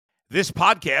This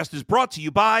podcast is brought to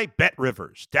you by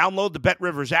BetRivers. Download the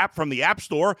BetRivers app from the App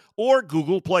Store or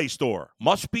Google Play Store.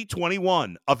 Must be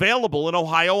 21. Available in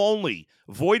Ohio only.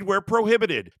 Void where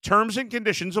prohibited. Terms and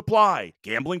conditions apply.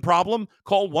 Gambling problem?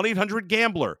 Call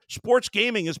 1-800-GAMBLER. Sports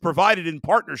gaming is provided in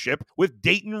partnership with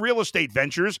Dayton Real Estate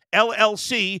Ventures,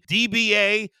 LLC,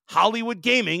 DBA, Hollywood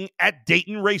Gaming at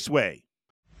Dayton Raceway.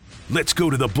 Let's go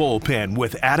to the bullpen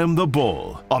with Adam the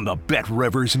Bull on the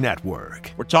BetRivers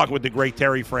Network. We're talking with the great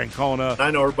Terry Francona.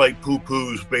 I know everybody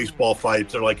poo-poos baseball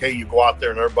fights. They're like, hey, you go out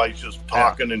there and everybody's just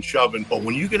talking and shoving. But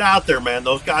when you get out there, man,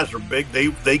 those guys are big.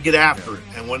 They get after it.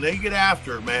 And when they get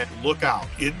after it, man, look out.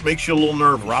 It makes you a little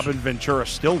nervous. Robin Ventura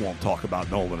still won't talk about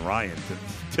Nolan Ryan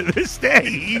to this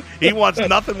day. He wants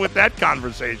nothing with that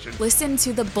conversation. Listen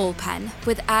to The Bullpen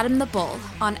with Adam the Bull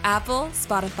on Apple,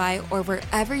 Spotify, or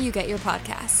wherever you get your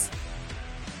podcasts.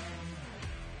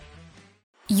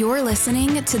 You're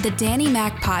listening to the Danny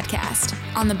Mac Podcast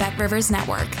on the BetRivers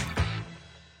Network.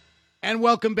 And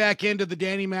welcome back into the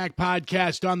Danny Mac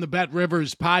Podcast on the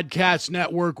BetRivers Podcast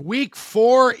Network. Week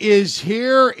 4 is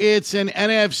here. It's an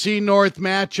NFC North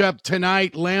matchup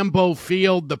tonight. Lambeau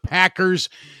Field, the Packers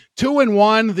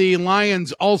 2-1. The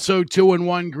Lions also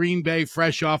 2-1. Green Bay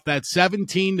fresh off that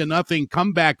 17-0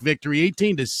 comeback victory.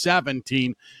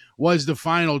 18-17 was the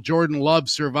final. Jordan Love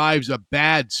survives a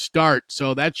bad start,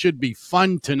 so that should be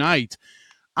fun tonight.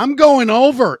 I'm going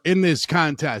over in this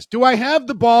contest. Do I have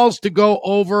the balls to go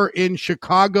over in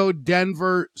Chicago,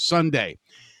 Denver Sunday?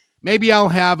 Maybe I'll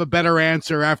have a better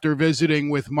answer after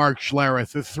visiting with Mark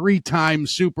Schlereth, a 3-time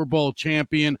Super Bowl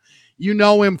champion. You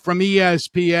know him from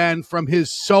ESPN, from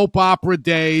his soap opera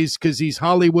days, because he's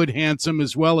Hollywood handsome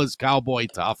as well as cowboy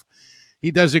tough. He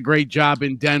does a great job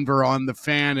in Denver on The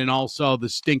Fan and also the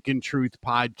Stinkin' Truth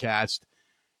podcast.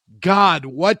 God,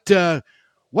 what a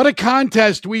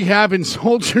contest we have in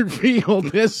Soldier Field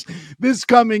this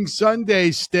coming Sunday,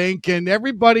 Stink. And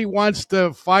everybody wants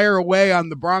to fire away on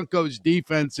the Broncos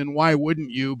defense, and why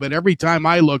wouldn't you? But every time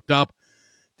I looked up,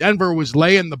 Denver was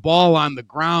laying the ball on the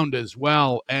ground as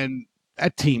well. And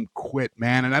that team quit,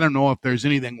 man. And I don't know if there's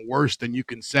anything worse than you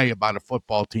can say about a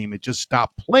football team. It just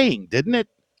stopped playing, didn't it?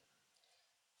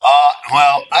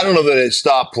 Well, I don't know that it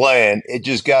stopped playing. It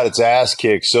just got its ass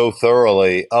kicked so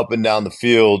thoroughly up and down the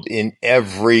field in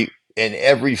every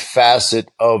facet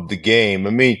of the game. I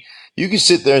mean, you can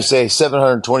sit there and say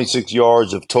 726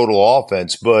 yards of total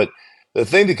offense, but the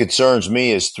thing that concerns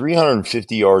me is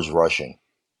 350 yards rushing.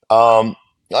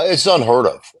 It's unheard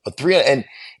of. And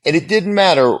it didn't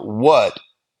matter what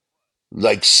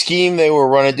scheme they were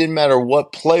running. It didn't matter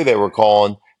what play they were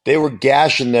calling. They were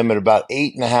gashing them at about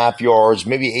 8.5 yards,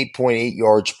 maybe 8.8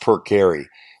 yards per carry.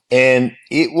 And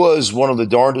it was one of the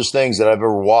darndest things that I've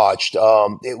ever watched.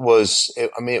 It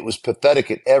was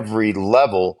pathetic at every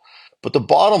level. But the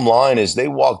bottom line is they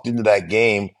walked into that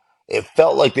game. It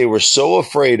felt like they were so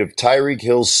afraid of Tyreek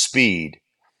Hill's speed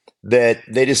that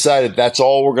they decided that's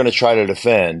all we're going to try to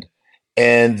defend.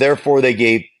 And therefore they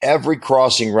gave every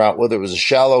crossing route, whether it was a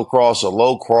shallow cross, a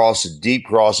low cross, a deep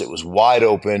cross, it was wide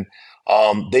open.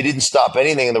 They didn't stop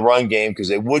anything in the run game because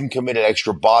they wouldn't commit an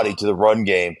extra body to the run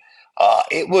game.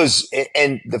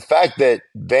 And the fact that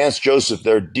Vance Joseph,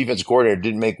 their defensive coordinator,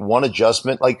 didn't make one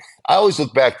adjustment. Like, I always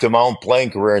look back to my own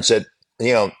playing career and said,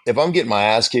 if I'm getting my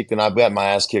ass kicked, and I've got my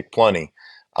ass kicked plenty.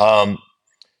 The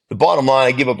bottom line,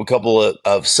 I give up a couple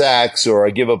of sacks, or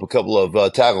I give up a couple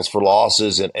of tackles for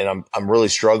losses, and I'm really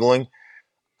struggling.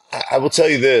 I will tell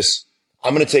you this: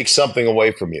 I'm going to take something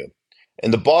away from you.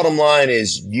 And the bottom line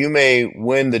is, you may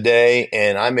win the day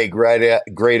and I may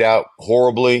grade out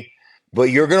horribly, but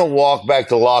you're going to walk back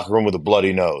to the locker room with a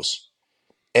bloody nose.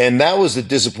 And that was the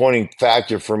disappointing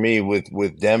factor for me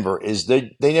with Denver, is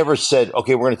they never said,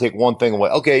 okay, we're going to take one thing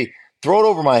away. Okay, throw it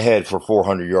over my head for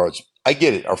 400 yards. I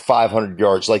get it, or 500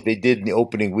 yards like they did in the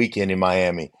opening weekend in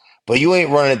Miami. But you ain't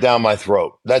running it down my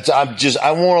throat. I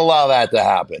won't allow that to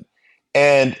happen.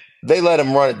 And they let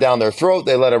him run it down their throat.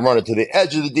 They let him run it to the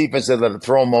edge of the defense. They let him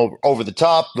throw him over the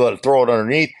top. They let him throw it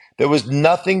underneath. There was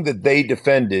nothing that they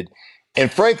defended.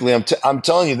 And frankly, I'm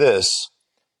telling you this,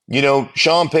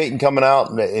 Sean Payton coming out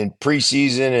in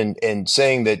preseason and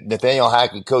saying that Nathaniel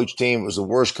Hackett coach team was the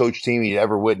worst coach team he'd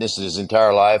ever witnessed in his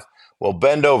entire life. Well,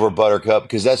 bend over, Buttercup,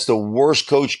 because that's the worst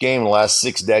coach game in the last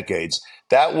 6 decades.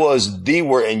 That was the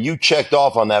worst, and you checked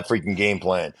off on that freaking game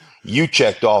plan. You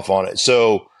checked off on it.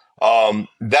 So,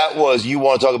 that was, you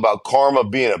want to talk about karma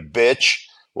being a bitch?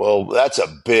 Well, that's a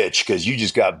bitch, because you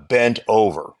just got bent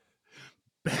over.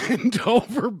 Bend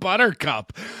over,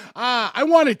 Buttercup. I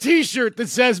want a T-shirt that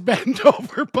says "Bend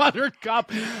over,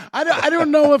 Buttercup." I don't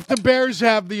know if the Bears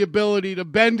have the ability to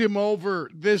bend him over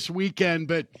this weekend,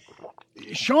 but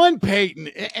Sean Payton,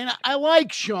 and I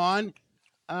like Sean.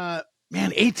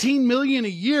 Man, $18 million a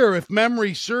year, if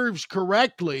memory serves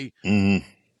correctly. Mm-hmm.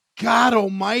 God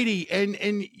Almighty,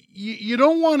 and you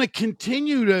don't want to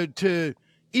continue to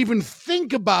even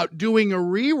think about doing a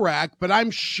re-rack, but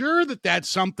I'm sure that that's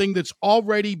something that's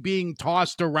already being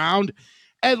tossed around,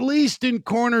 at least in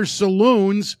corner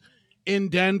saloons in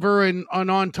Denver and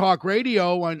on talk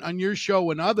radio, on your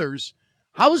show and others.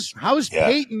 How's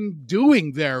Peyton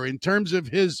doing there in terms of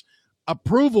his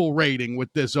approval rating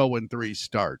with this 0-3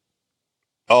 start?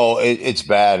 Oh, it's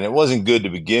bad. And it wasn't good to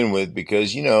begin with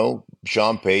because,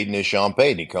 Sean Payton is Sean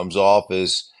Payton. He comes off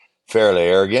as fairly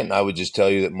arrogant. And I would just tell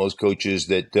you that most coaches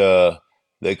that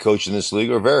coach in this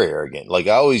league are very arrogant. Like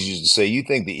I always used to say, you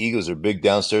think the egos are big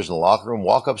downstairs in the locker room?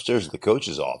 Walk upstairs to the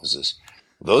coaches' offices.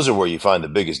 Those are where you find the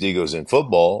biggest egos in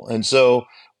football. And so,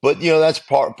 but that's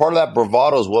part of that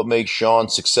bravado is what makes Sean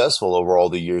successful over all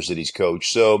the years that he's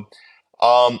coached. So,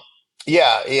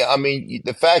 yeah. I mean,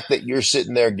 the fact that you're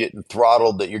sitting there getting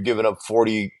throttled, that you're giving up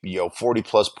 40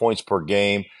 plus points per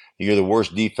game, you're the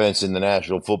worst defense in the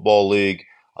National Football League.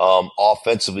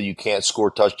 Offensively, you can't score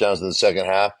touchdowns in the second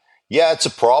half. Yeah, it's a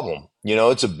problem.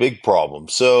 It's a big problem.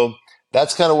 So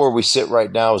that's kind of where we sit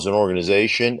right now as an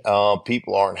organization.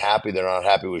 People aren't happy. They're not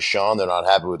happy with Sean. They're not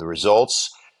happy with the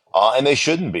results. And they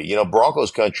shouldn't be.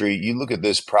 Broncos country, you look at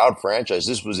this proud franchise.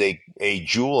 This was a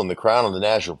jewel in the crown of the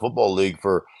National Football League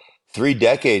for 3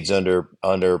 decades under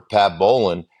Pat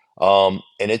Bowlen. And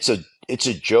it's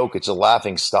a joke. It's a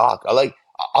laughing stock.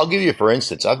 I'll give you, for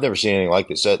instance, I've never seen anything like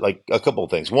this. Like a couple of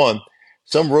things. One,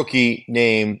 some rookie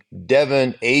named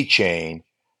Devin Achane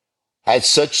had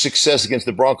such success against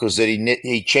the Broncos that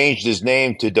he changed his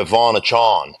name to Devon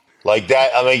Achane. Like that.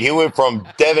 I mean, he went from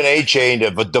Devin Achane to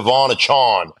Devon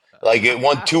Achane. Like it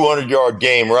won 200-yard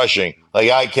game rushing. Like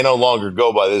I can no longer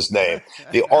go by this name.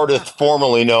 The artist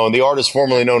formerly known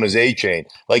as A-Chain.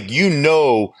 Like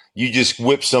you just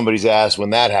whip somebody's ass when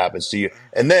that happens to you.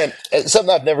 And then something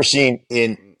I've never seen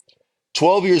in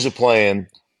 12 years of playing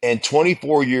and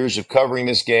 24 years of covering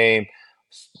this game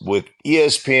with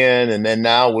ESPN and then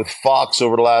now with Fox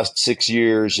over the last 6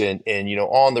 years and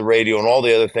on the radio and all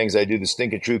the other things I do, the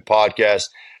Stink of Truth podcast.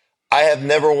 I have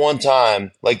never one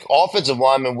time, like offensive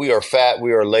linemen, we are fat,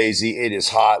 we are lazy, it is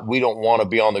hot, we don't want to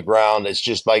be on the ground. It's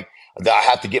just like I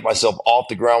have to get myself off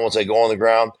the ground once I go on the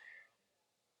ground.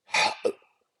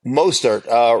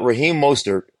 Raheem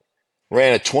Mostert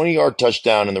ran a 20-yard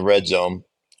touchdown in the red zone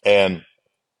and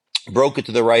broke it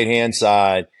to the right-hand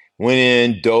side, went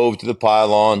in, dove to the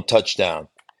pylon, touchdown.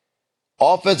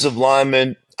 Offensive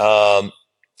lineman,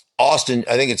 Austin,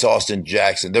 I think it's Austin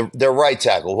Jackson. Their right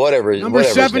tackle, whatever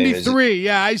 73.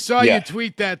 Yeah, I saw you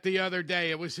tweet that the other day.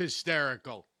 It was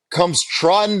hysterical. Comes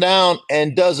trotting down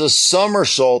and does a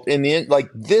somersault in the end.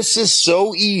 Like, this is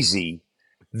so easy.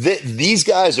 These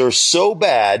guys are so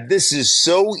bad. This is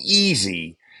so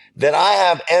easy that I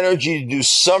have energy to do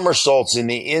somersaults in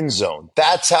the end zone.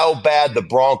 That's how bad the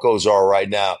Broncos are right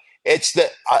now. I've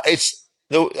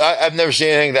never seen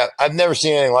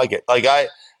anything like it. Like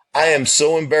I am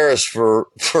so embarrassed for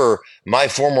my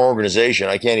former organization.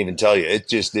 I can't even tell you. It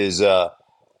just is.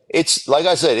 It's like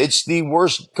I said. It's the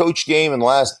worst coach game in the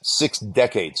last 6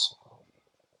 decades.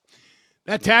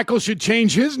 That tackle should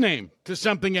change his name to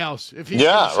something else. If he's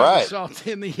right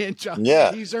in the inch,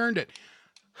 he's earned it.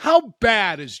 How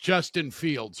bad is Justin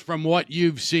Fields from what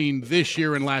you've seen this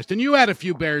year and last? And you had a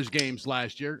few Bears games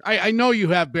last year. I know you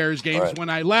have Bears games when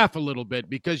I laugh a little bit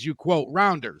because you quote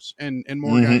rounders and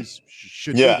more guys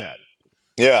should do that.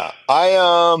 Yeah.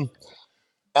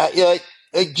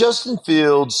 Justin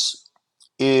Fields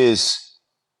is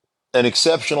an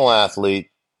exceptional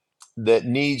athlete that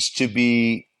needs to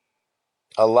be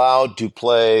allowed to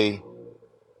play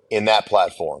in that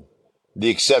platform, the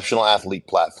exceptional athlete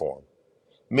platform.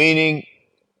 Meaning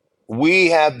we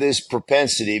have this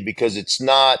propensity because it's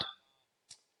not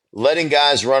letting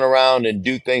guys run around and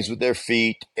do things with their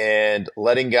feet and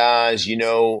letting guys,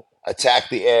 attack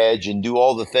the edge and do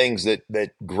all the things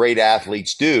that great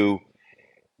athletes do.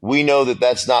 We know that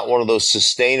that's not one of those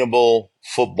sustainable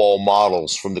football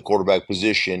models from the quarterback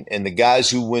position. And the guys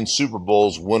who win Super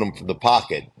Bowls win them from the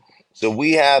pocket. So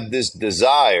we have this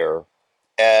desire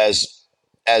as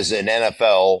an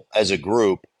NFL, as a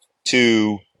group,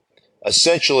 to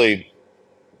essentially,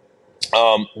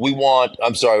 I'm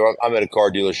at a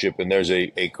car dealership and there's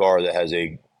a car that has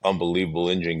a unbelievable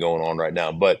engine going on right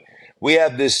now. But we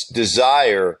have this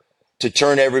desire to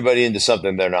turn everybody into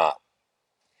something they're not.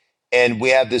 And we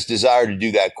have this desire to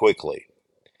do that quickly.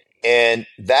 And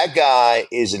that guy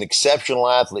is an exceptional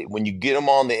athlete. When you get him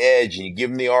on the edge and you give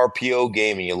him the RPO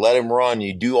game and you let him run,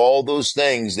 you do all those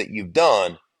things that you've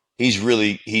done, he's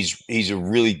a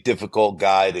really difficult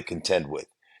guy to contend with.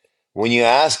 When you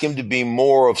ask him to be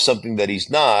more of something that he's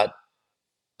not,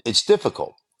 it's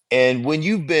difficult. And when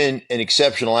you've been an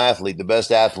exceptional athlete, the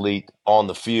best athlete on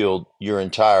the field your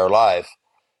entire life,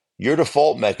 your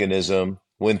default mechanism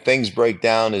when things break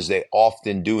down, as they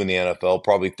often do in the NFL,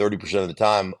 probably 30% of the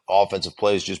time, offensive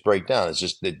plays just break down.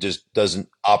 It just doesn't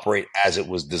operate as it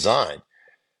was designed.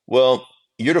 Well,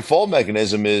 your default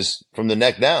mechanism is from the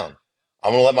neck down.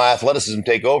 I'm going to let my athleticism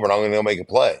take over, and I'm going to go make a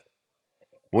play.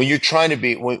 When you're trying to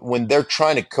be, when they're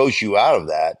trying to coach you out of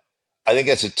that, I think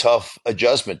that's a tough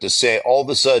adjustment to say all of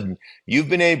a sudden you've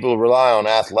been able to rely on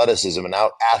athleticism and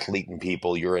out athleting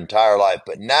people your entire life,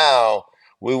 but now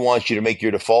we want you to make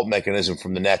your default mechanism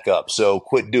from the neck up. So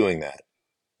quit doing that.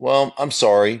 Well, I'm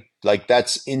sorry. Like,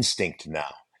 that's instinct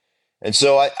now. And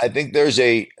so I think there's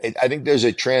a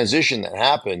transition that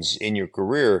happens in your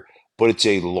career, but it's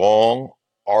a long,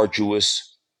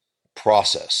 arduous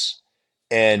process.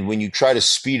 And when you try to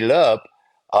speed it up,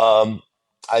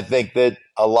 I think that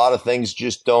a lot of things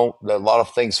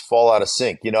fall out of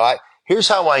sync. Here's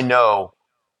how I know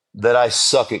that I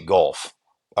suck at golf.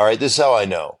 All right, this is how I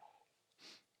know.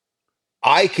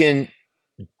 I can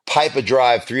pipe a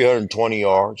drive 320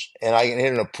 yards, and I can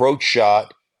hit an approach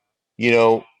shot,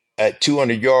 at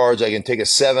 200 yards. I can take a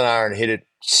 7-iron, hit it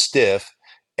stiff,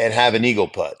 and have an eagle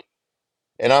putt.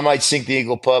 And I might sink the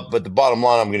eagle putt, but the bottom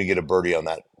line, I'm going to get a birdie on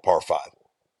that par 5,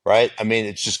 right? I mean,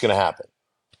 it's just going to happen.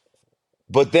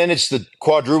 But then it's the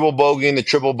quadruple bogey and the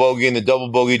triple bogey and the double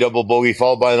bogey,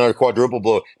 followed by another quadruple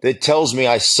bogey that tells me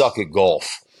I suck at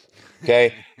golf.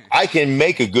 Okay? I can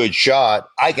make a good shot.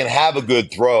 I can have a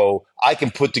good throw. I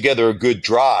can put together a good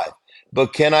drive.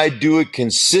 But can I do it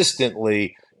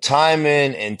consistently, time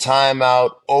in and time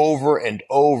out, over and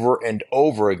over and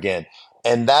over again?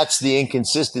 And that's the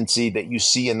inconsistency that you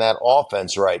see in that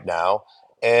offense right now.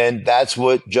 And that's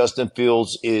what Justin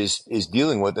Fields is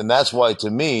dealing with. And that's why, to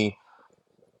me,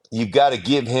 you've got to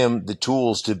give him the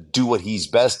tools to do what he's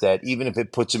best at, even if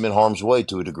it puts him in harm's way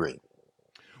to a degree.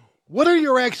 What are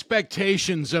your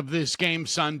expectations of this game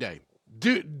Sunday?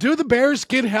 Do the Bears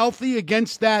get healthy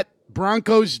against that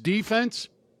Broncos defense?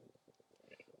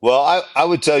 Well, I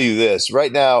would tell you this.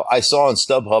 Right now, I saw on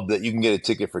StubHub that you can get a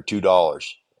ticket for $2.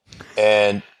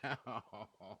 And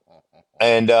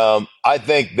I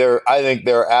think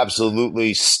they're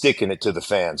absolutely sticking it to the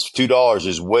fans. $2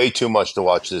 is way too much to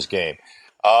watch this game.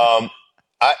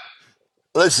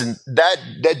 Listen,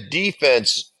 that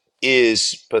defense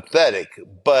is pathetic,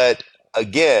 but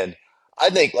again,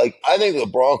 I think the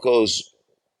Broncos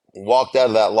walked out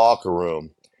of that locker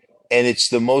room, and it's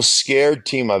the most scared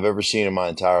team I've ever seen in my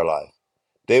entire life.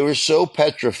 They were so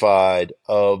petrified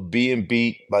of being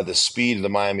beat by the speed of the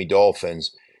Miami Dolphins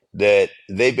that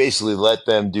they basically let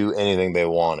them do anything they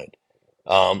wanted.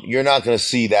 You're not going to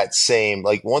see that same,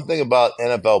 one thing about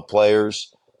NFL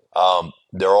players,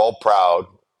 they're all proud.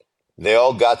 They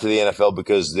all got to the NFL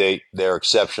because they're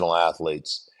exceptional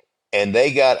athletes, and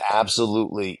they got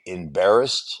absolutely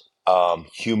embarrassed,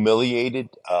 humiliated,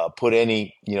 put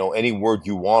any word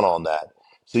you want on that.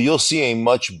 So you'll see a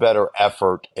much better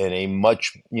effort and a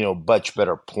much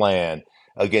better plan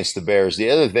against the Bears. The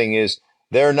other thing is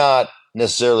they're not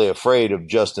necessarily afraid of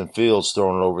Justin Fields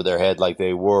throwing it over their head like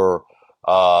they were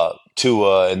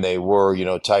Tua and they were,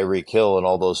 Tyreek Hill and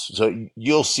all those. So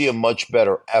you'll see a much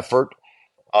better effort.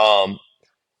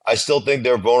 I still think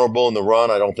they're vulnerable in the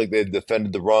run. I don't think they've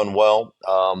defended the run well.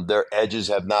 Their edges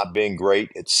have not been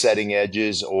great at setting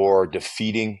edges or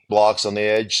defeating blocks on the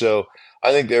edge. So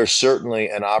I think there's certainly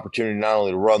an opportunity not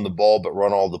only to run the ball, but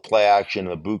run all the play action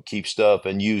and the boot keep stuff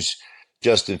and use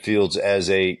Justin Fields as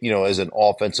as an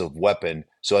offensive weapon.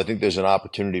 So I think there's an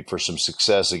opportunity for some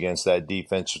success against that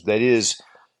defense that is,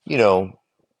 the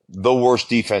worst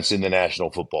defense in the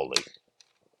National Football League.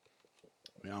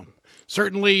 Yeah.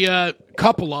 Certainly a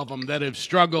couple of them that have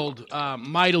struggled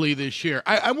mightily this year.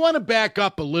 I want to back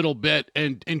up a little bit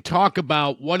and talk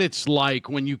about what it's like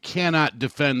when you cannot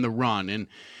defend the run. And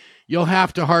you'll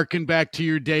have to hearken back to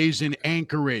your days in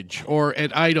Anchorage or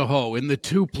at Idaho in the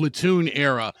 2-platoon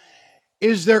era.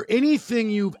 Is there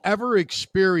anything you've ever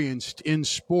experienced in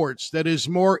sports that is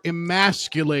more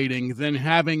emasculating than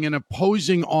having an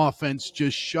opposing offense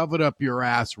just shove it up your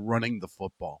ass running the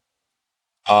football?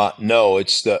 No,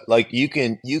 it's you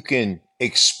can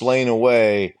explain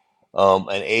away an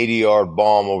 80-yard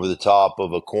bomb over the top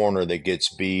of a corner that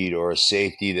gets beat or a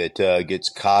safety that gets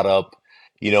caught up,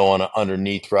 on an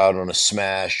underneath route on a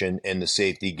smash and the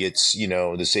safety gets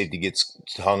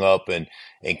hung up and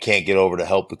can't get over to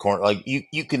help the corner.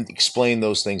 You can explain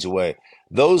those things away.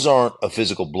 Those aren't a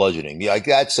physical bludgeoning.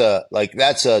 That's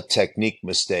a technique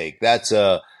mistake. That's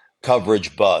a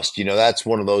coverage bust. That's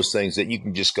one of those things that you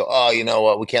can just go, oh, you know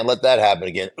what? We can't let that happen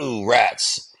again. Ooh,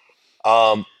 rats.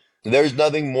 There's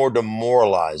nothing more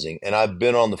demoralizing. And I've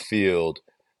been on the field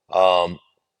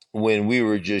when we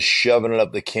were just shoving it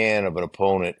up the can of an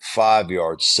opponent 5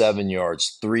 yards, 7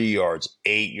 yards, 3 yards,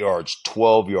 8 yards,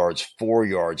 12 yards, 4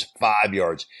 yards, 5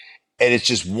 yards. And it's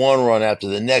just one run after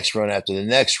the next run after the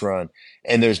next run.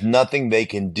 And there's nothing they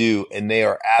can do. And they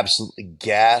are absolutely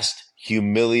gassed,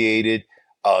 humiliated,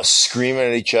 screaming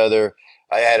at each other.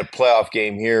 I had a playoff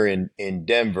game here in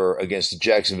Denver against the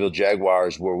Jacksonville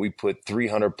Jaguars where we put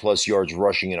 300 plus yards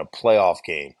rushing in a playoff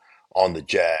game on the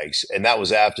Jags. And that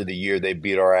was after the year they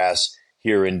beat our ass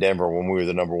here in Denver when we were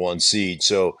the number 1 seed.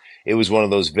 So it was one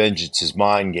of those vengeance is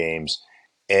mine games.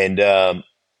 And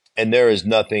there is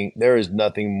nothing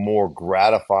more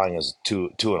gratifying to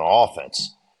an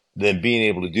offense than being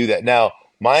able to do that. Now,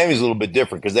 Miami's a little bit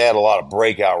different because they had a lot of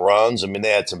breakout runs. I mean,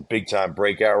 they had some big time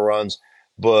breakout runs,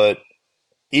 but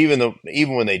even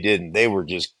when they didn't, they were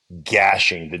just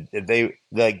gashing. The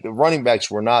running backs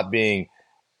were not being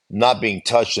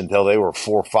touched until they were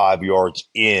 4 or 5 yards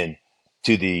in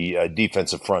to the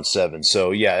defensive front seven.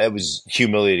 So yeah, it was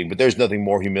humiliating. But there's nothing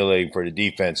more humiliating for the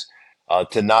defense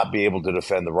to not be able to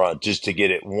defend the run, just to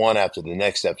get it one after the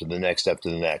next, after the next, after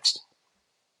the next.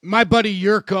 My buddy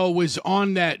Yurko was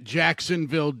on that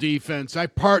Jacksonville defense. I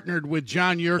partnered with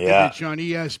John Yurkovich on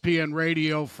ESPN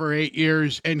Radio for 8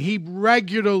 years, and he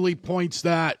regularly points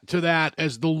to that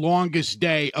as the longest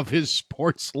day of his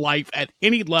sports life at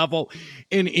any level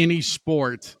in any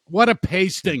sport. What a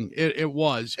pasting it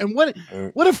was. And what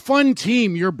a fun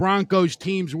team your Broncos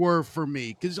teams were for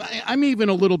me, because I'm even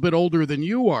a little bit older than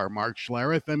you are, Mark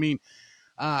Schlereth. I mean,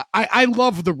 I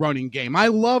love the running game. I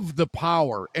love the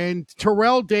power. And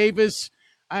Terrell Davis,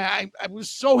 I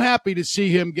was so happy to see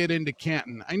him get into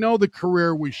Canton. I know the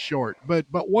career was short, but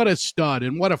what a stud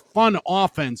and what a fun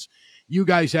offense you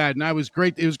guys had. And it was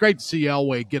great to see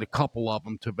Elway get a couple of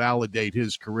them to validate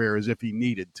his career as if he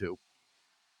needed to.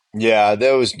 Yeah,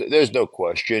 there's no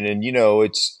question. And,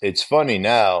 it's funny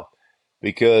now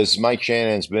because Mike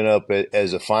Shanahan's been up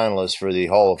as a finalist for the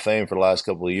Hall of Fame for the last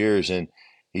couple of years, and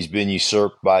he's been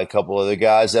usurped by a couple other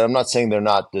guys that I'm not saying they're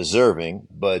not deserving,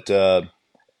 but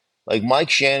like Mike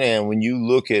Shanahan, when you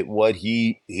look at what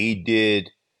he did,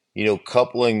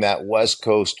 coupling that West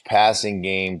Coast passing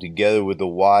game together with the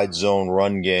wide zone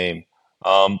run game,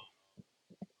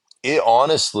 it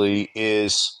honestly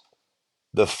is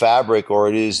the fabric, or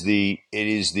it is the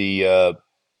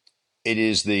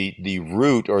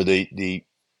root, or the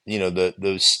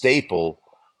staple,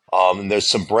 and there's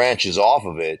some branches off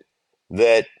of it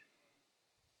that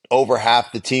over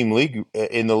half the team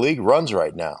in the league runs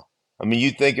right now. I mean,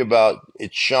 you think about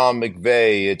it's Sean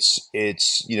McVay,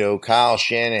 it's Kyle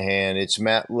Shanahan, it's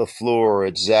Matt LaFleur,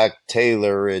 it's Zach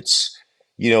Taylor, it's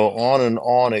on and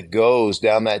on it goes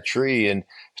down that tree. And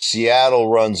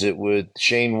Seattle runs it with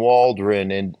Shane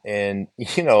Waldron, and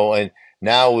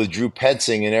now with Drew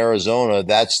Petzing in Arizona,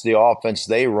 that's the offense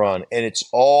they run. And it's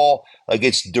all like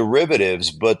it's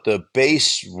derivatives, but the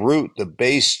base root, the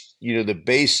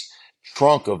base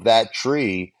trunk of that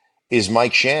tree is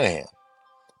Mike Shanahan.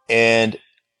 And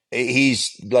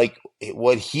he's like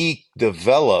what he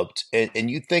developed. And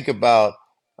you think about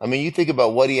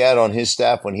what he had on his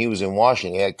staff when he was in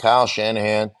Washington. He had Kyle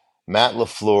Shanahan, Matt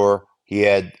LaFleur. He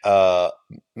had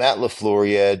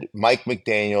he had Mike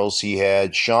McDaniels. He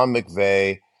had Sean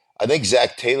McVay. I think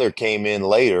Zach Taylor came in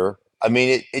later. I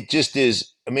mean, it just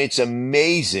is. I mean, it's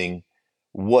amazing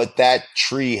what that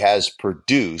tree has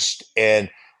produced. And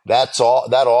that's all.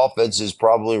 That offense is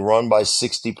probably run by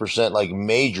 60%, like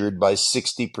majored by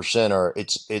 60%, or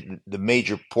the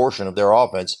major portion of their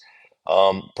offense.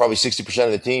 Probably 60%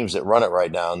 of the teams that run it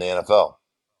right now in the NFL.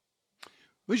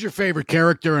 Who's your favorite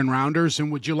character in Rounders,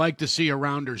 and would you like to see a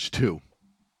Rounders 2?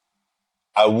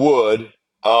 I would.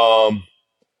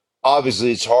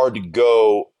 Obviously, it's hard to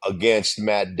go against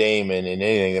Matt Damon in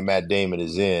anything that Matt Damon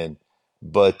is in,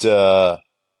 but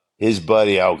his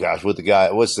buddy, oh gosh,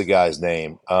 what's the guy's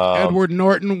name? Edward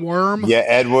Norton, Worm. Yeah,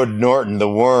 Edward Norton, the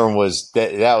Worm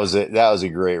that was a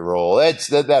great role.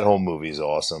 That whole movie is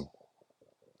awesome.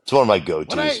 It's one of my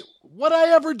go-tos. What'd I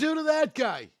ever do to that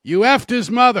guy? You effed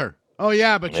his mother. Oh,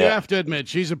 yeah, but you have to admit,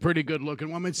 she's a pretty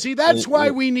good-looking woman. See, that's why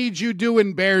we need you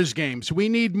doing Bears games. We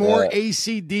need more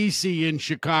AC/DC in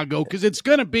Chicago, because it's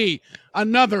going to be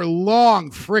another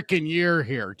long frickin' year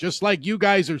here, just like you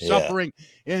guys are suffering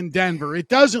in Denver. It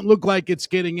doesn't look like it's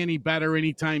getting any better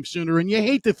anytime sooner, and you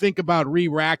hate to think about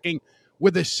re-racking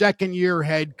with a second-year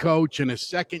head coach and a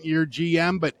second-year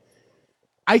GM, but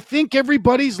I think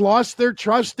everybody's lost their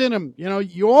trust in him. You know,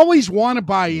 you always want to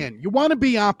buy in. You want to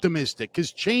be optimistic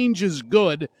because change is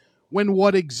good when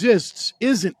what exists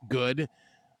isn't good.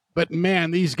 But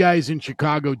man, these guys in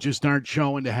Chicago just aren't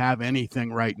showing to have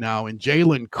anything right now. And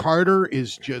Jalen Carter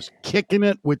is just kicking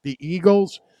it with the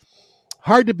Eagles.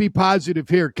 Hard to be positive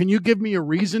here. Can you give me a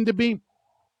reason to be?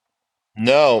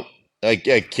 No, I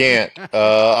can't.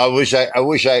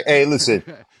 Hey, listen,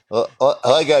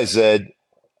 like I said,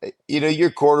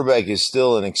 your quarterback is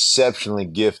still an exceptionally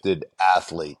gifted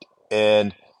athlete.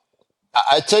 And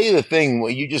I tell you the thing,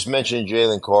 when you just mentioned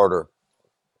Jalen Carter,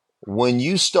 when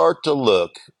you start to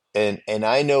look, and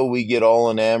I know we get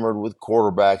all enamored with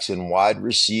quarterbacks and wide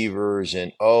receivers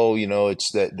and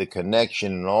it's the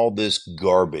connection and all this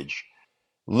garbage.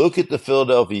 Look at the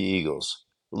Philadelphia Eagles.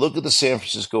 Look at the San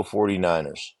Francisco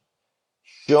 49ers.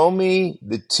 Show me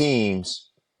the teams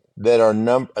that are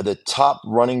the top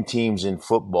running teams in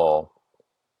football,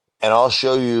 and I'll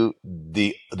show you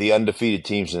the undefeated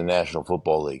teams in the National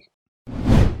Football League.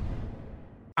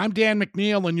 I'm Dan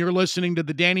McNeil, and you're listening to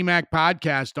the Danny Mac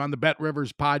Podcast on the Bet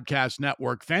Rivers Podcast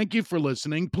Network. Thank you for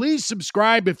listening. Please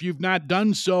subscribe if you've not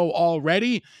done so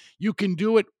already. You can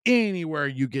do it anywhere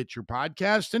you get your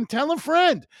podcast, and tell a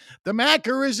friend. The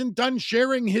Macker isn't done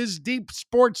sharing his deep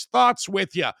sports thoughts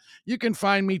with you. You can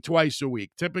find me twice a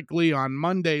week. Typically on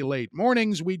Monday late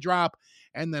mornings we drop,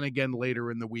 and then again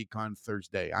later in the week on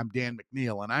Thursday. I'm Dan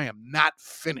McNeil, and I am not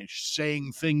finished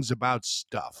saying things about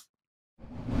stuff.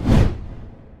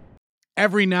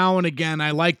 Every now and again,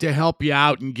 I like to help you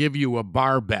out and give you a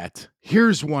bar bet.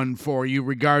 Here's one for you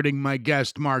regarding my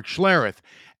guest, Mark Schlereth.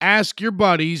 Ask your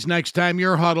buddies next time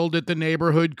you're huddled at the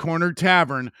neighborhood corner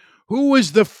tavern, who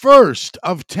was the first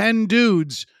of 10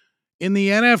 dudes in the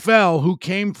NFL who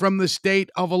came from the state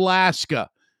of Alaska.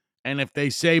 And if they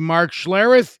say Mark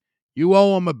Schlereth, you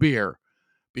owe them a beer.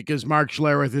 Because Mark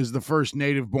Schlereth is the first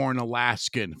native-born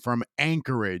Alaskan from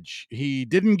Anchorage. He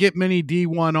didn't get many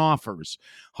D1 offers.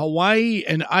 Hawaii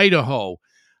and Idaho.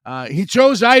 He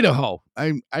chose Idaho.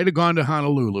 I'd have gone to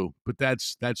Honolulu, but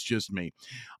that's just me.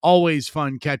 Always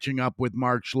fun catching up with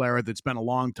Mark Schlereth. It's been a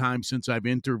long time since I've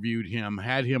interviewed him.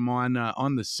 Had him on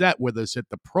the set with us at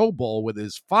the Pro Bowl with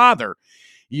his father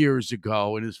years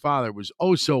ago, and his father was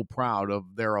oh so proud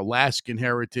of their Alaskan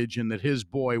heritage and that his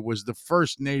boy was the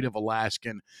first native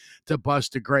Alaskan to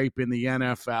bust a grape in the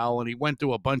NFL. And he went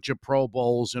to a bunch of Pro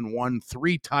Bowls and won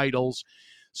 3 titles.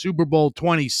 Super Bowl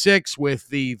 26 with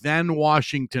the then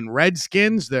Washington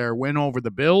Redskins, their win over the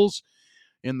Bills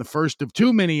in the first of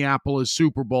 2 Minneapolis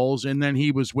Super Bowls, and then he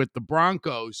was with the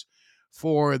Broncos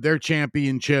for their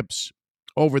championships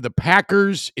over the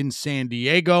Packers in San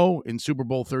Diego in Super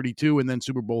Bowl 32 and then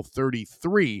Super Bowl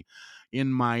 33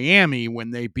 in Miami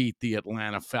when they beat the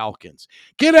Atlanta Falcons.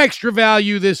 Get extra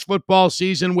value this football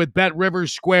season with Bet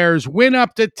Rivers Squares. Win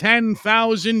up to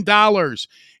 $10,000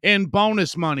 in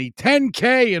bonus money,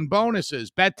 $10K in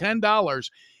bonuses. Bet $10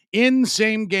 in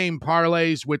same-game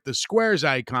parlays with the Squares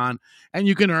icon, and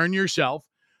you can earn yourself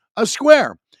a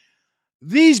square.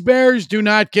 These Bears do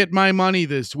not get my money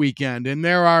this weekend, and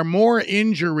there are more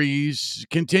injuries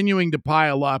continuing to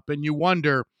pile up, and you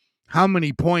wonder how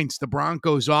many points the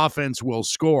Broncos offense will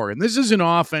score. And this is an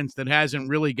offense that hasn't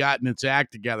really gotten its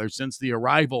act together since the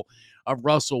arrival of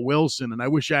Russell Wilson, and I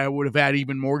wish I would have had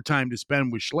even more time to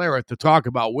spend with Schlereth to talk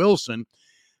about Wilson.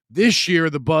 This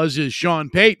year, the buzz is Sean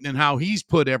Payton and how he's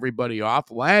put everybody off.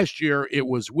 Last year, it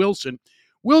was Wilson.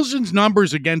 Wilson's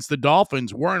numbers against the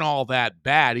Dolphins weren't all that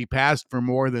bad. He passed for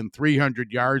more than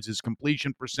 300 yards. His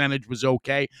completion percentage was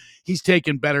okay. He's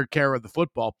taken better care of the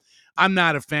football. I'm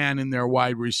not a fan in their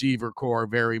wide receiver core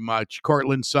very much.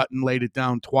 Cortland Sutton laid it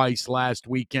down twice last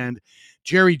weekend.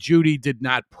 Jerry Jeudy did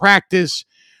not practice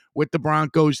with the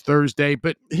Broncos Thursday.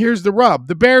 But here's the rub.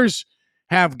 The Bears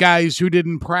have guys who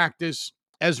didn't practice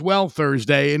as well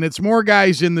Thursday, and it's more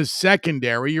guys in the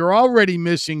secondary. You're already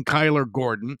missing Kyler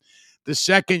Gordon, the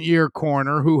second-year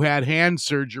corner who had hand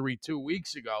surgery 2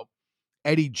 weeks ago.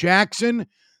 Eddie Jackson,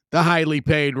 the highly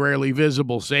paid, rarely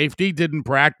visible safety, didn't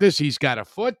practice. He's got a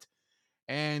foot.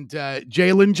 And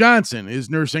Jalen Johnson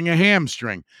is nursing a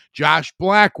hamstring. Josh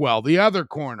Blackwell, the other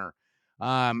corner,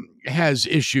 has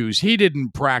issues. He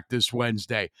didn't practice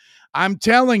Wednesday. I'm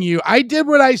telling you, I did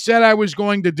what I said I was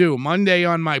going to do Monday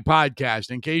on my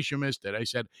podcast. In case you missed it, I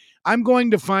said, I'm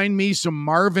going to find me some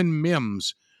Marvin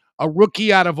Mims, a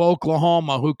rookie out of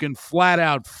Oklahoma who can flat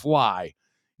out fly.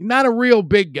 Not a real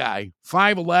big guy,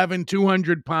 5'11",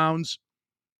 200 pounds.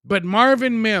 But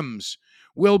Marvin Mims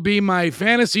will be my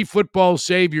fantasy football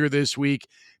savior this week,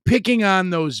 picking on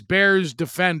those Bears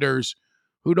defenders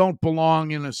who don't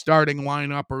belong in a starting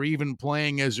lineup or even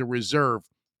playing as a reserve.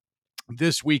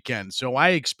 this weekend. So I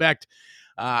expect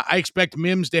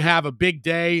Mims to have a big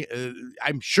day.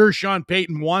 I'm sure Sean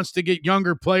Payton wants to get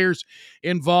younger players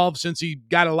involved since he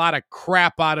got a lot of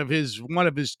crap out of one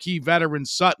of his key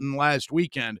veterans, Sutton, last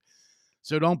weekend.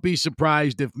 So don't be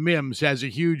surprised if Mims has a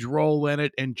huge role in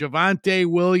it. And Javonte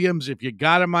Williams, if you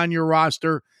got him on your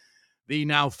roster, the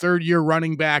now third-year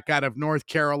running back out of North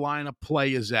Carolina, play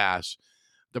his ass.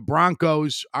 The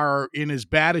Broncos are in as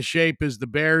bad a shape as the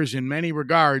Bears in many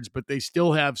regards, but they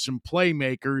still have some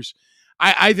playmakers.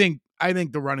 I think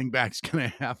the running back's going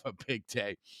to have a big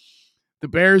day. The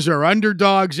Bears are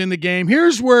underdogs in the game.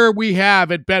 Here's where we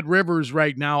have at Bet Rivers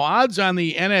right now odds on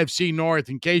the NFC North,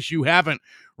 in case you haven't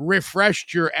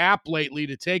refreshed your app lately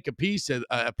to take a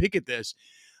pick at this.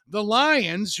 The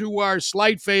Lions, who are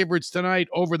slight favorites tonight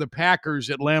over the Packers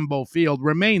at Lambeau Field,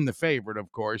 remain the favorite,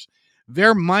 of course.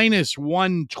 They're minus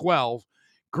 112.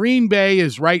 Green Bay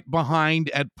is right behind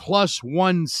at plus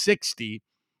 160.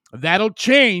 That'll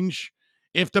change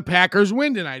if the Packers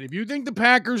win tonight. If you think the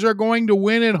Packers are going to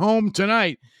win at home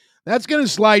tonight, that's going to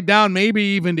slide down maybe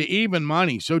even to even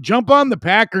money. So jump on the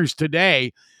Packers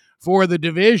today for the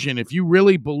division if you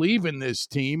really believe in this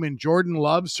team. And Jordan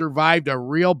Love survived a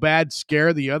real bad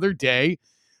scare the other day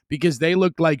because they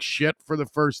looked like shit for the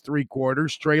first three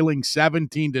quarters, trailing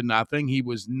 17-0. He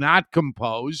was not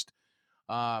composed.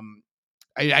 I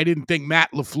didn't think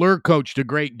Matt LaFleur coached a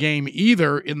great game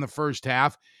either in the first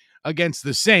half against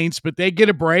the Saints, but they get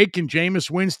a break, and Jameis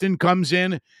Winston comes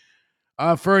in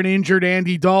for an injured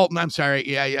Andy Dalton. I'm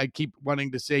sorry, I keep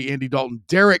wanting to say Andy Dalton.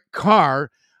 Derek Carr.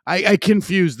 I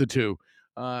confuse the two.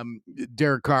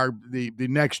 Derek Carr, the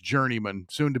next journeyman,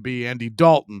 soon to be Andy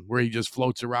Dalton, where he just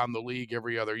floats around the league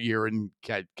every other year and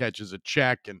catches a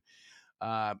check. And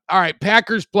all right,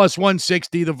 Packers plus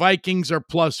 160. The Vikings are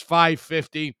plus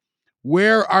 550.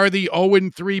 Where are the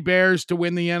 0-3 Bears to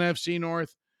win the NFC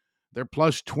North? They're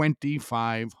plus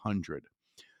 2,500.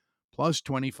 Plus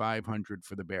 2,500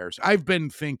 for the Bears. I've been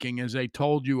thinking, as I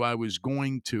told you I was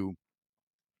going to,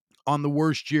 on the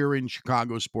worst year in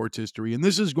Chicago sports history. And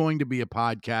this is going to be a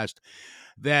podcast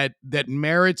that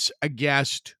merits a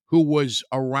guest who was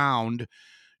around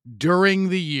during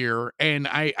the year. And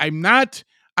I'm not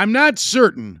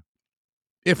certain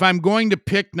if I'm going to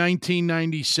pick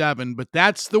 1997, but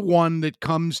that's the one that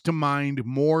comes to mind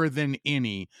more than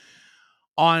any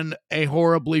on a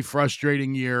horribly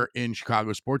frustrating year in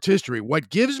Chicago sports history. What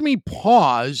gives me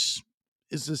pause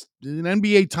is an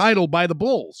NBA title by the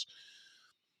Bulls.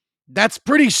 That's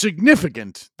pretty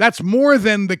significant. That's more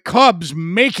than the Cubs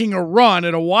making a run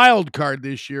at a wild card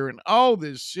this year. And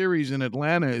this series in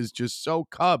Atlanta is just so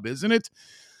Cub, isn't it?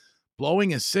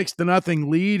 Blowing a 6-0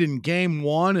 lead in game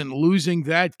one and losing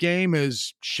that game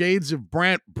as shades of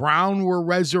Brant Brown were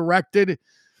resurrected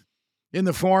in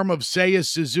the form of Seiya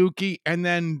Suzuki. And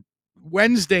then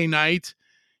Wednesday night,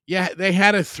 they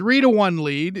had a 3-1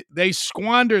 lead. They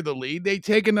squander the lead. They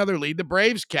take another lead. The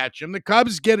Braves catch them. The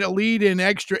Cubs get a lead in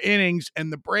extra innings,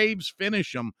 and the Braves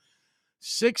finish them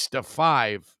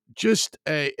 6-5. Just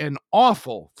an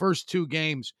awful first two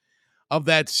games of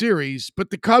that series. But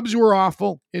the Cubs were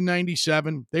awful in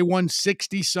 97. They won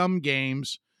 60-some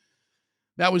games.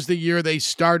 That was the year they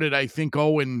started, I think,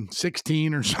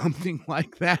 0-16 or something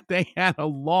like that. They had a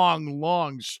long,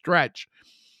 long stretch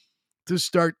to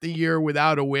start the year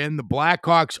without a win. The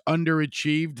Blackhawks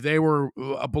underachieved. They were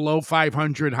a below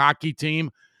 500 hockey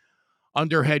team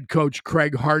under head coach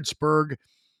Craig Hartsburg.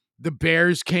 The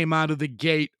Bears came out of the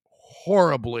gate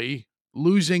horribly,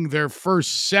 losing their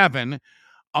first 7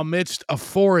 amidst a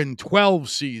 4-12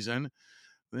 season.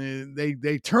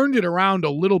 They turned it around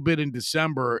a little bit in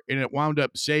December, and it wound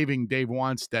up saving Dave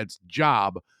Wanstead's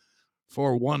job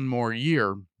for one more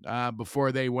year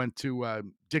before they went to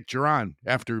Dick Duran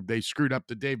after they screwed up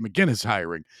the Dave McGinnis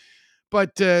hiring.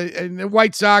 But and the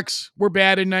White Sox were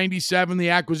bad in 97. The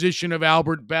acquisition of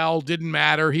Albert Bell didn't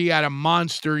matter. He had a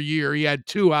monster year. He had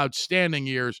 2 outstanding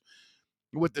years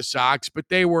with the Sox, but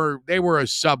they were a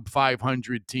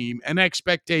sub-500 team, and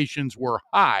expectations were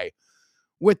high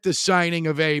with the signing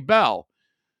of A. Bell.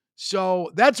 So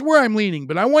that's where I'm leaning.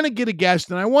 But I want to get a guest,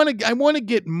 and I want to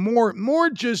get more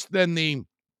just than the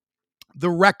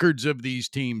records of these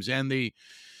teams and the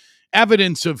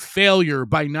evidence of failure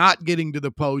by not getting to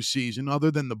the postseason, other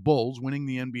than the Bulls winning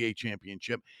the NBA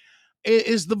championship,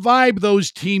 is the vibe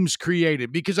those teams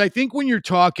created. Because I think when you're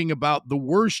talking about the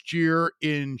worst year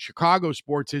in Chicago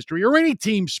sports history, or any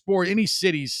team's sport, any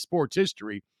city's sports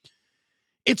history,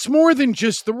 it's more than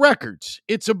just the records.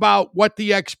 It's about what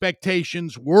the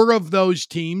expectations were of those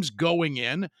teams going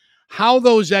in, how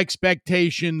those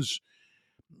expectations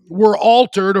were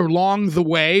altered along the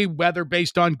way, whether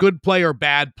based on good play or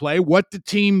bad play, what the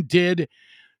team did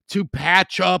to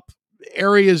patch up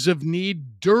areas of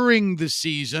need during the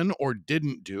season or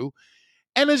didn't do.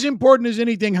 And as important as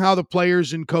anything, how the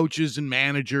players and coaches and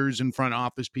managers and front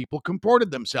office people comported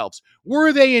themselves.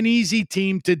 Were they an easy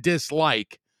team to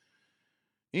dislike?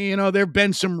 You know, there have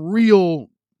been some real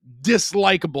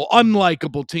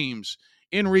unlikable teams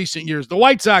in recent years. The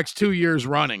White Sox 2 years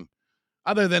running,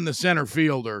 other than the center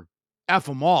fielder, F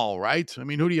them all, right? I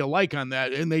mean, who do you like on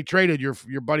that? And they traded your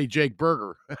buddy Jake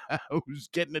Berger, who's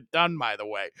getting it done, by the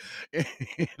way,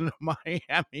 in a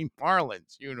Miami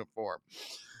Marlins uniform.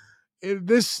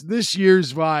 This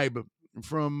year's vibe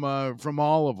from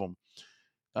all of them,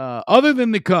 other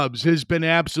than the Cubs, has been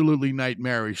absolutely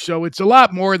nightmarish. So it's a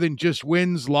lot more than just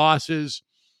wins, losses,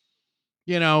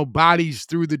 bodies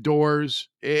through the doors.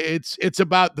 It's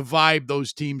about the vibe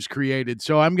those teams created.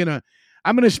 So I'm gonna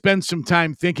spend some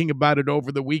time thinking about it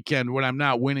over the weekend when I'm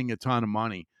not winning a ton of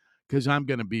money, because I'm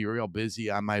gonna be real busy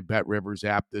on my Bet Rivers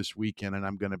app this weekend, and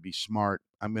I'm gonna be smart.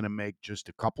 I'm gonna make just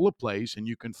a couple of plays, and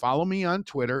you can follow me on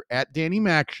Twitter at Danny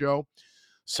Mac Show.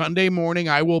 Sunday morning,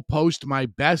 I will post my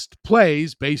best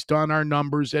plays based on our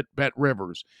numbers at Bet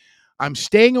Rivers. I'm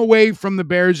staying away from the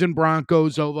Bears and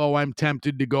Broncos, although I'm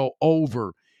tempted to go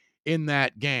over in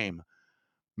that game.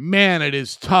 Man, it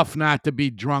is tough not to be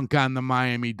drunk on the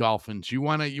Miami Dolphins. You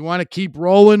want to keep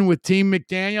rolling with Team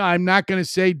McDaniel? I'm not going to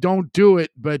say don't do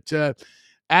it, but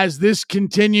as this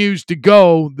continues to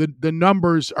go, the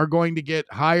numbers are going to get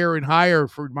higher and higher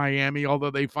for Miami,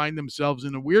 although they find themselves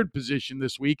in a weird position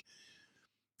this week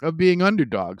of being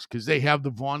underdogs because they have the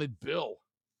vaunted Bill.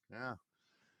 Yeah.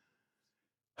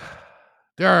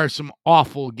 There are some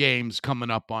awful games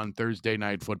coming up on Thursday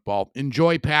Night Football.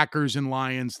 Enjoy Packers and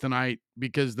Lions tonight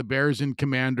because the Bears and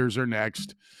Commanders are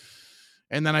next.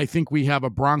 And then I think we have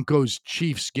a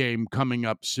Broncos-Chiefs game coming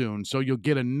up soon. So you'll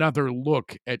get another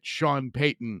look at Sean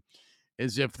Payton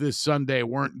as if this Sunday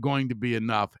weren't going to be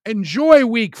enough. Enjoy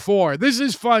Week 4. This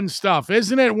is fun stuff,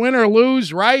 isn't it? Win or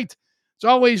lose, right? It's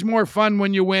always more fun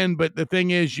when you win, but the thing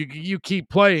is you keep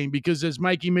playing because, as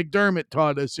Mikey McDermott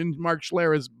taught us in Mark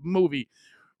Schlereth's movie,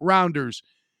 Rounders,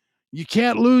 you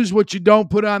can't lose what you don't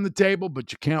put on the table,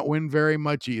 but you can't win very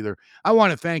much either. I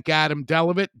want to thank Adam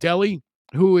Deli,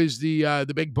 who is the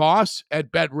big boss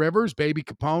at Bet Rivers. Baby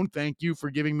Capone, thank you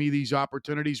for giving me these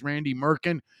opportunities. Randy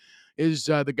Merkin is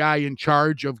the guy in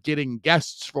charge of getting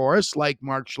guests for us, like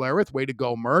Mark Schlereth. Way to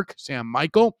go, Merk. Sam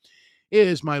Michael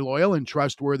is my loyal and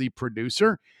trustworthy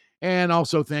producer. And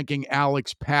also thanking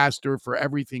Alex Pastor for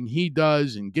everything he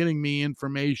does and getting me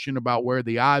information about where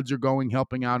the odds are going,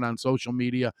 helping out on social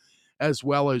media, as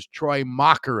well as Troy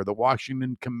Mocker, the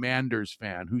Washington Commanders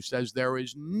fan, who says there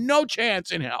is no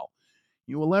chance in hell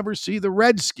you will ever see the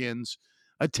Redskins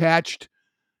attached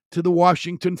to the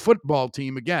Washington football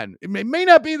team again. It may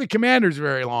not be the Commanders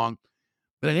very long,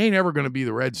 but it ain't ever going to be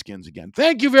the Redskins again.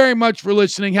 Thank you very much for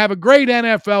listening. Have a great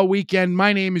NFL weekend.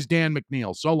 My name is Dan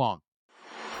McNeil. So long.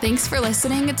 Thanks for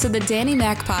listening to the Danny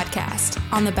Mac Podcast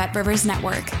on the Bet Rivers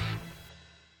Network.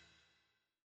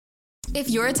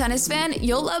 If you're a tennis fan,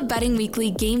 you'll love Betting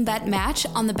Weekly Game Bet Match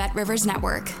on the Bet Rivers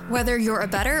Network. Whether you're a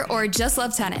bettor or just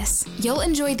love tennis, you'll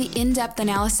enjoy the in-depth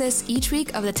analysis each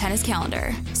week of the tennis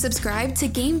calendar. Subscribe to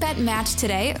Game Bet Match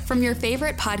today from your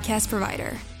favorite podcast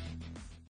provider.